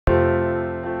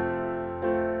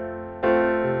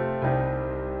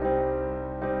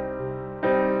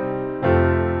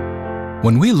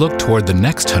When we look toward the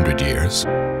next 100 years,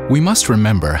 we must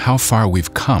remember how far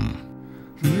we've come.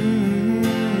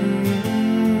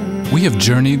 We have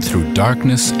journeyed through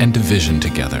darkness and division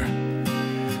together,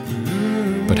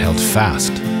 but held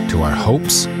fast to our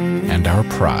hopes and our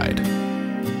pride.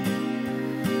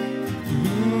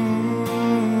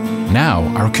 Now,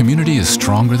 our community is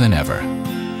stronger than ever.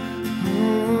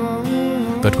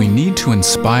 But we need to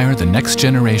inspire the next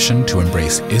generation to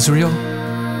embrace Israel,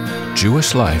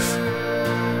 Jewish life,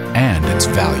 and its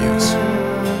values.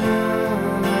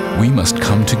 We must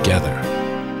come together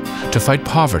to fight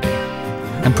poverty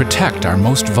and protect our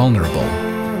most vulnerable,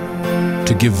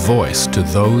 to give voice to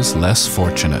those less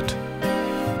fortunate.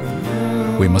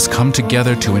 We must come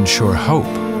together to ensure hope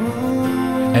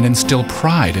and instill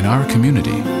pride in our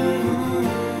community,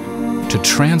 to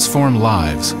transform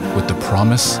lives with the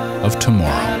promise of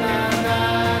tomorrow.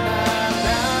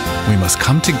 We must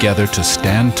come together to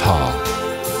stand tall,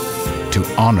 to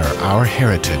honor our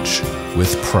heritage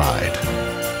with pride.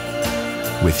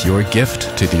 With your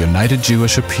gift to the United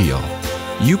Jewish Appeal,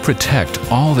 you protect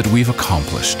all that we've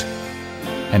accomplished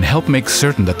and help make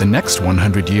certain that the next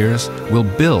 100 years will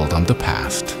build on the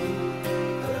past.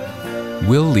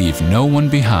 We'll leave no one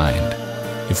behind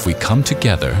if we come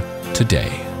together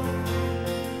today.